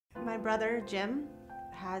My brother, Jim,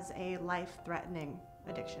 has a life-threatening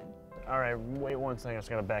addiction. All right, wait one second. I just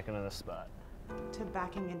gotta back into this spot. To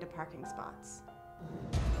backing into parking spots.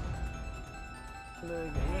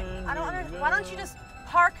 I don't understand. Why don't you just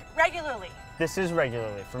park regularly? This is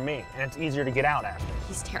regularly for me, and it's easier to get out after.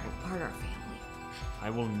 He's tearing apart our family.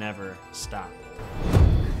 I will never stop.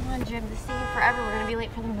 Come on, Jim, this is taking forever. We're gonna be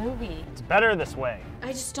late for the movie. It's better this way.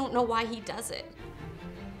 I just don't know why he does it.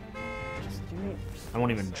 I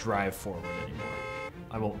won't even drive forward anymore.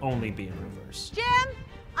 I will only be in reverse. Jim,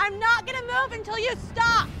 I'm not gonna move until you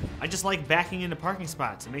stop. I just like backing into parking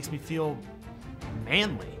spots. It makes me feel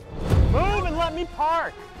manly. Move and let me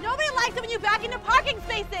park. Nobody likes it when you back into parking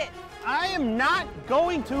spaces. I am not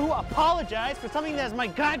going to apologize for something that is my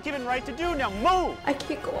God-given right to do. Now move. I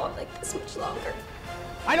can't go on like this much longer.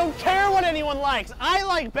 I don't care what anyone likes. I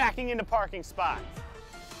like backing into parking spots.